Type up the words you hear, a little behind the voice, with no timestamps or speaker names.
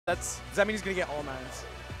Does that mean he's going to get all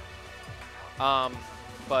 9s?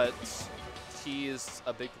 But he is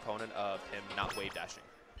a big proponent of him not wave dashing.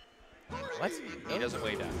 What? He doesn't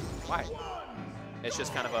wave dash. Why? It's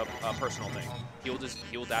just kind of a personal thing. He'll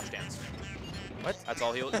dash dance. What? That's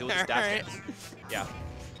all. He'll just dash dance. Yeah.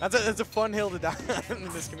 That's a fun hill to die in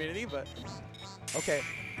this community, but okay.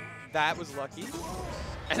 That was lucky.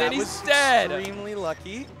 And then he's dead. Extremely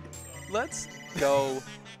lucky. Let's go,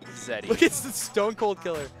 Zeddy. Look, it's the Stone Cold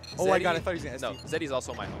Killer. Oh my God, I thought he was gonna. No, Zeddy's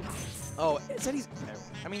also my home. Oh, Zeddy's.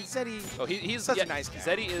 I mean, Zeddy. Oh, he's such a nice guy.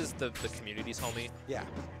 Zeddy is the community's homie. Yeah.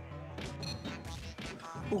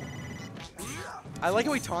 Ooh. I like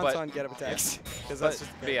how he taunts on get up attacks. Yeah.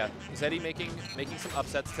 But yeah, Zeddy making some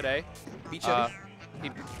upsets today. Beat Chevy.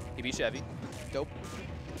 He beat Chevy. Dope.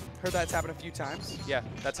 Heard that's happened a few times. Yeah,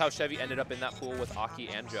 that's how Chevy ended up in that pool with Aki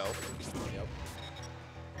and Joe. Yep.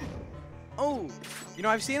 Oh, you know,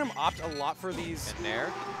 I've seen him opt a lot for these. And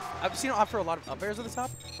there. I've seen him opt for a lot of up airs at the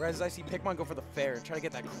top, whereas I see Pikmin go for the fair and try to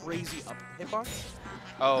get that crazy up hitbox.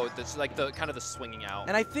 Oh, that's like the kind of the swinging out.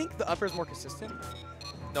 And I think the up air is more consistent.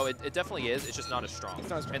 No, it definitely is. It's just not as strong. It's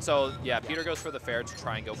not as strong. And so, yeah, Peter goes for the fair to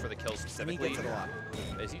try and go for the kill specifically. And he gets it a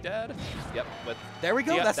lot. Is he dead? Yep. With there we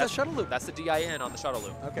go. That's the shuttle loop. That's the DIN on the shuttle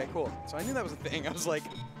loop. Okay, cool. So I knew that was a thing. I was like,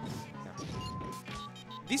 yeah.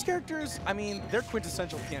 These characters, I mean, they're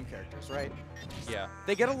quintessential TM characters, right? Yeah.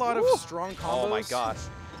 They get a lot of strong combos. Oh my gosh.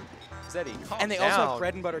 Zeddy, calm And they down. also have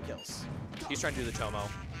bread and butter kills. He's trying to do the Tomo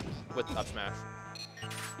with up smash.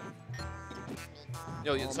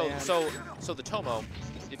 No, so the Tomo,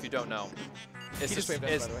 if you don't know, is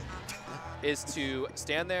to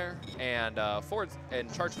stand there and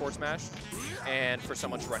charge forward smash, and for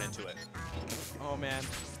someone to run into it. Oh man,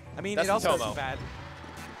 I mean, That's it also Tomo. isn't bad.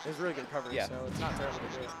 There's really good coverage, Yeah. so it's not terrible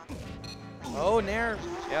to do it. Oh, Nair.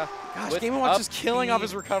 Yeah. Gosh, Game & Watch is killing off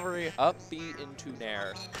his recovery. Up B into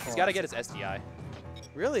Nair. He's got to get his SDI.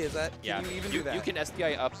 Really? Is that? Yeah. Can you even do that? You can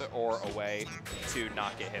SDI up or away to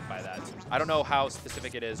not get hit by that. I don't know how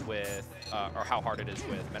specific it is with, or how hard it is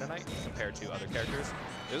with Meta Knight compared to other characters.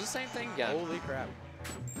 There's the same thing again. Holy crap.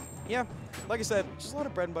 Yeah, like I said, just a lot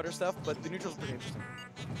of bread and butter stuff, but the neutral's pretty interesting.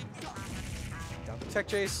 Down to tech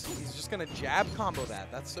chase, he's just gonna jab combo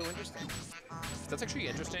that. That's so interesting. That's actually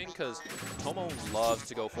interesting because Tomo loves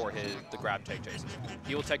to go for the grab tech chases.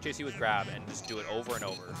 He will tech chase you with grab and just do it over and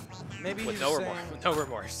over. Maybe with he's no saying, remorse. No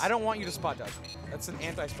remorse. I don't want you to spot dodge me. That's an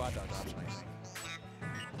anti-spot dodge option.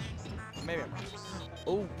 Maybe I'm wrong.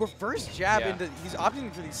 Oh, reverse jab into. He's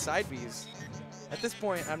opting for these side Bs. At this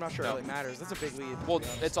point, I'm not sure it really matters. That's a big lead. Well,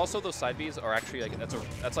 it's also those side Bs are actually like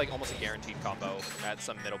that's like almost a guaranteed combo at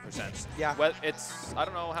some middle percents. Yeah. Well, it's I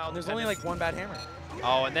don't know how. There's only like one bad hammer.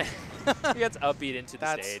 Oh, and then he gets upbeat into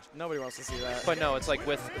the stage. Nobody wants to see that. But no, it's like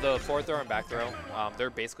with the forward throw and back throw, they're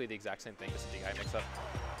basically the exact same thing, just a DI mix up.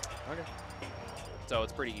 Okay. So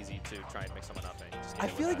it's pretty easy to try and mix someone up. And just I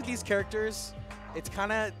feel like with these characters, it's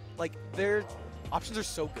kind of like their options are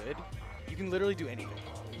so good, you can literally do anything.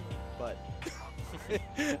 But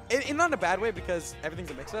and not in a bad way because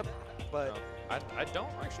everything's a mix-up. But no, I don't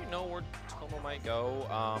actually know where Tomo might go.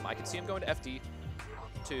 I can see him going to FD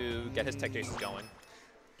to get his tech chases going.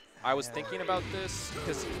 I was thinking about this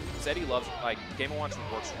because Zeddy loves, like, Game & Watch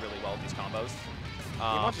works really well with these combos.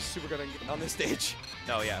 Game & Watch is super good on this stage.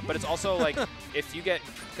 No, yeah, but it's also like if you get,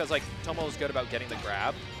 because like Tomo is good about getting the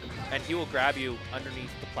grab, and he will grab you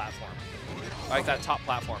underneath the platform, like that top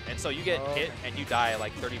platform, and so you get hit and you die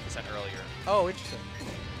like 30% earlier. Oh, interesting.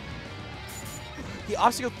 He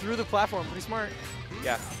opts to go through the platform. Pretty smart.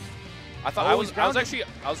 Yeah. I thought I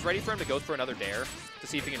was ready for him to go for another dare to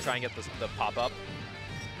see if he can try and get the pop up.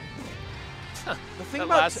 The thing that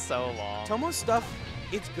about lasts so long. Tomo's stuff,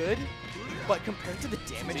 it's good, but compared to the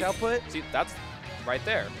damage output, that's right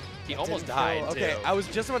there. He almost died. Okay, too. I was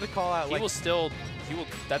just about to call out.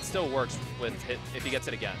 That still works with hit if he gets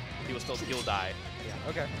it again. He will die. Yeah.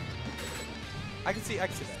 Okay. I can see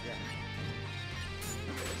that. Yeah.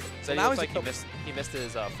 So he looks like he missed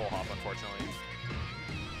his full hop, unfortunately.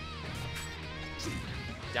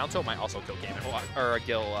 Down tilt might also kill Game & or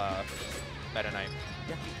kill Meta Knight.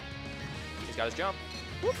 Yeah. He's got his jump.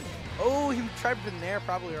 Whoop. Oh, he tried to nair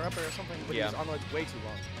probably or up or something, but he was on the ledge way too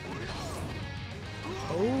long.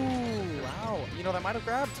 Oh, wow. You know, that might have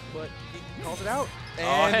grabbed, but he calls it out.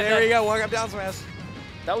 And there you go, walk up down smash.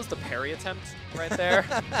 That was the parry attempt right there.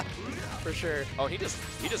 For sure. Oh, he just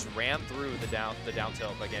ran through the down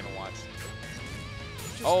tilt by Game & Watch.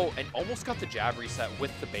 Oh, and almost got the jab reset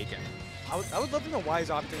with the bacon. I would love to know why he's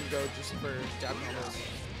opting to go just for jab combos.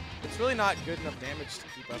 It's really not good enough damage to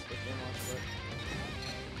keep up with Game & Watch,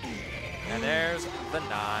 but... And there's the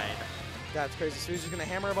 9. That's crazy. So he's just going to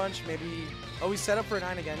hammer a bunch, maybe Oh, he's set up for a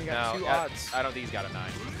 9 again. You got 2 odds. I don't think he's got a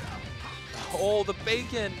 9. Oh, the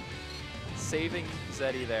bacon. Saving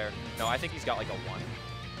Zeddy there. No, I think he's got like a 1.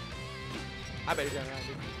 I bet he's got a 9,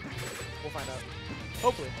 dude. We'll find out.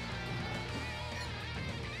 Hopefully.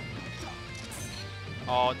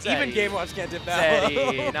 Oh, Zeddy. Even Game Watch can't dip that low.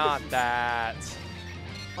 Zeddy, not that.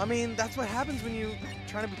 I mean, that's what happens when you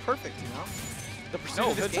trying to be perfect, you know? The pursuit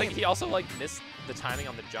No, of this but game. like he also like missed the timing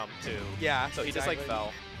on the jump too. Yeah. So he just like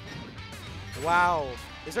fell. Wow.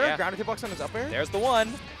 Is there a grounded hitbox on his up air? There's the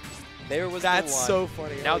 1. There was the 1. That's so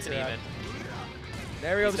funny. Now it's an even.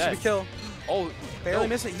 There we go. This should be kill. Oh, barely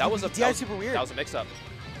missed it. That was super weird. That was a mix-up.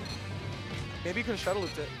 Maybe he could have shuttle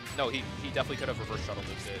looped it. No, he definitely could have reverse shuttle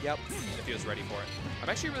looped it. Yep. If he was ready for it. I'm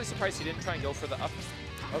actually really surprised he didn't try and go for the up.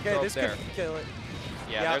 Okay, this could kill it.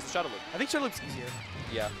 Yeah, there's the shuttle loop. I think shuttle loop's easier.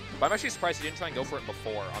 Yeah. But I'm actually surprised he didn't try and go for it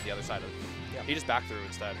before on the other side of it. Yep. He just back through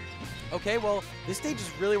instead. Okay, well, this stage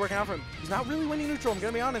is really working out for him. He's not really winning neutral, I'm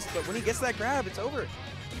going to be honest, but when he gets that grab, it's over.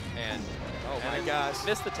 And, oh my gosh.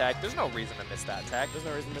 Missed the tech. There's no reason to miss that tech. There's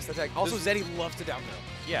no reason to miss that tech. Also, Zeddy loves to down throw.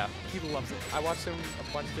 Yeah. He loves it. I watched him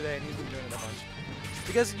a bunch today, and he's been doing it a bunch.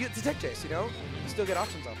 Because it's a tech chase, you know? You still get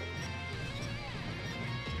options off it.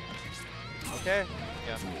 Okay.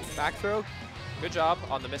 Yeah. Back throw. Good job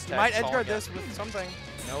on the mistake. You might edge guard this with something.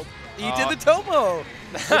 Nope. He did the Tomo.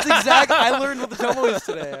 That's exactly. I learned what the Tomo is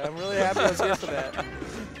today. I'm really happy I was here for that.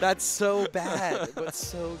 That's so bad, but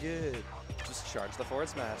so good. Just charge the forward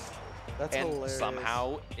smash. That's and hilarious.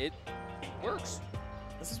 Somehow it works.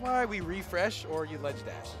 This is why we refresh or you ledge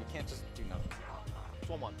dash. You can't just do nothing. It's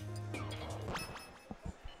 1-1.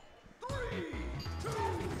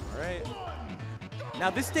 All right. Now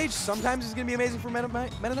this stage sometimes is gonna be amazing for Meta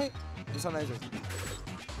Knight, and sometimes it's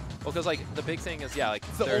well, because like the big thing is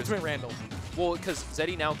it's the ultimate Randall. Well, because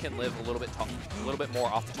Zeddy now can live a little bit more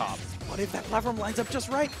off the top. What if that platform lines up just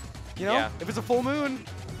right? You know, yeah. If it's a full moon.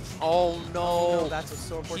 Oh no! Oh, no, that's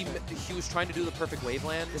so important. He was trying to do the perfect wave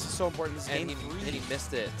land. This is so important. This game and he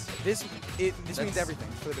missed it. This means everything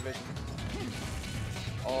for the division.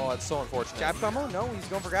 Oh, it's so unfortunate. Jab combo? No, he's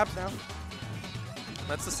going for grabs now.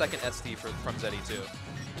 That's the second SD from Zeddy too.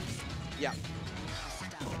 Yeah.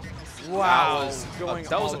 Wow.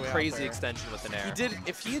 That was a crazy extension with an air. He did.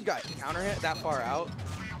 If he had got counter hit that far out,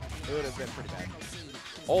 it would have been pretty bad.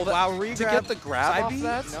 Oh, wow! To get the grab off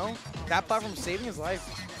that? No, that platform saving his life,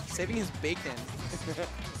 saving his bacon.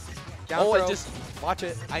 Down throw. Watch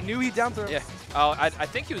it. I knew he'd down throw. Yeah. Oh, I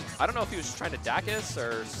think he was. I don't know if he was just trying to Dacus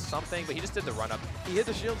or something, but he just did the run up. He hit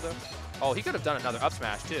the shield though. Oh, he could have done another up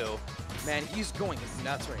smash too. Man, he's going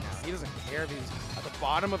nuts right now. He doesn't care if he's at the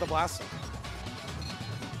bottom of the blast zone.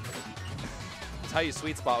 That's how you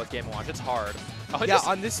sweet spot with Game & Watch. It's hard. Oh, yeah,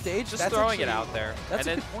 on this stage, just throwing it out there. That's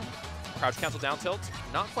a good point. Crouch cancel down tilt,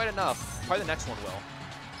 not quite enough. Probably the next one will.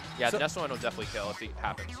 Yeah, the next one will definitely kill if it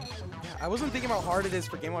happens. Yeah, I wasn't thinking how hard it is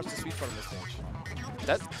for Game & Watch to sweet spot on this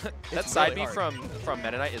stage. That side B from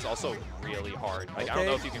Meta Knight is also really hard. Like I don't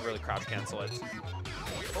know if you can really crouch cancel it.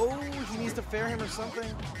 Oh, he needs to fair him or something.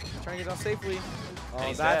 Trying to get down safely.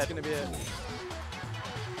 Oh, that's going to be it.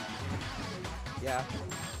 Yeah.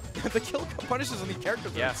 The kill punishes on these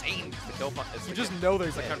characters are insane. The kill punish. You just know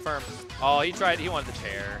there's a confirmed. Oh, he tried. He wanted the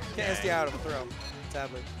chair. Can't SD out of a throw,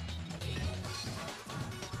 sadly.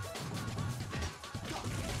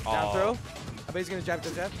 Down throw. I bet he's going to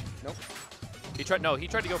jab. Nope. He tried. No, he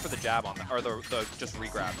tried to go for the jab on that, or the just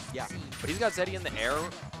re-grab. Yeah. But he's got Zeddy in the air.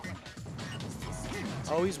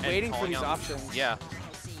 Oh, he's waiting for these options. Yeah.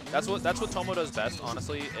 That's what Tomo does best,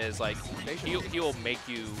 honestly, is like he will make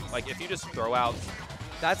you like if you just throw out.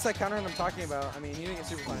 That's that counter I'm talking about. I mean, he didn't get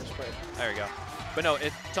super punished, but there you go. But no,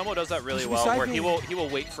 Tomo does that really well, where he will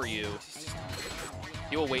wait for you.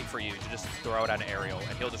 He will wait for you to just throw it at an aerial,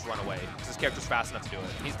 and he'll just run away because his character's fast enough to do it.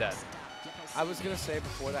 He's dead. I was gonna say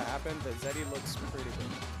before that happened that Zeddy looks pretty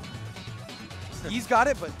good. He's got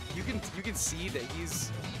it, but you can see that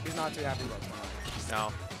he's not too happy about it.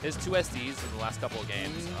 No, his 2 SDs in the last couple of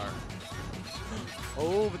games are.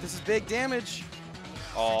 Oh, but this is big damage.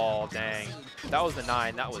 Oh dang, that was the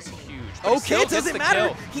 9. That was huge. But okay, it doesn't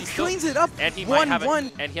matter. He cleans it up. And he might have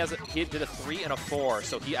and he did a 3 and a 4,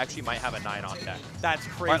 so he actually might have a 9 on deck. That's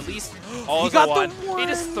crazy. Or at least all is a 1. He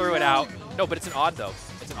just threw it out. No, but it's an odd though.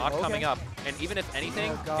 It's an odd coming up. And even if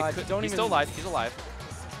anything, he's still alive. He's alive.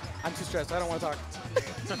 I'm too stressed. I don't want to talk.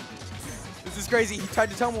 This is crazy. He tried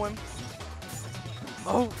to Tomo him.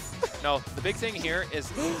 Oh. No, the big thing here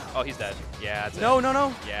is, oh, he's dead. Yeah, that's No.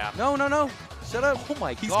 Yeah. No. Shut up. Oh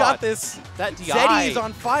my God. He's got this. That DI. Zeddy is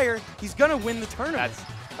on fire. He's going to win the tournament.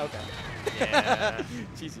 Okay. Yeah.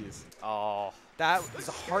 GG's. Oh. That was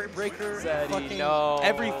a heartbreaker. Zeddy, no.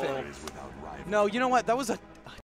 Everything. No, you know what? That was a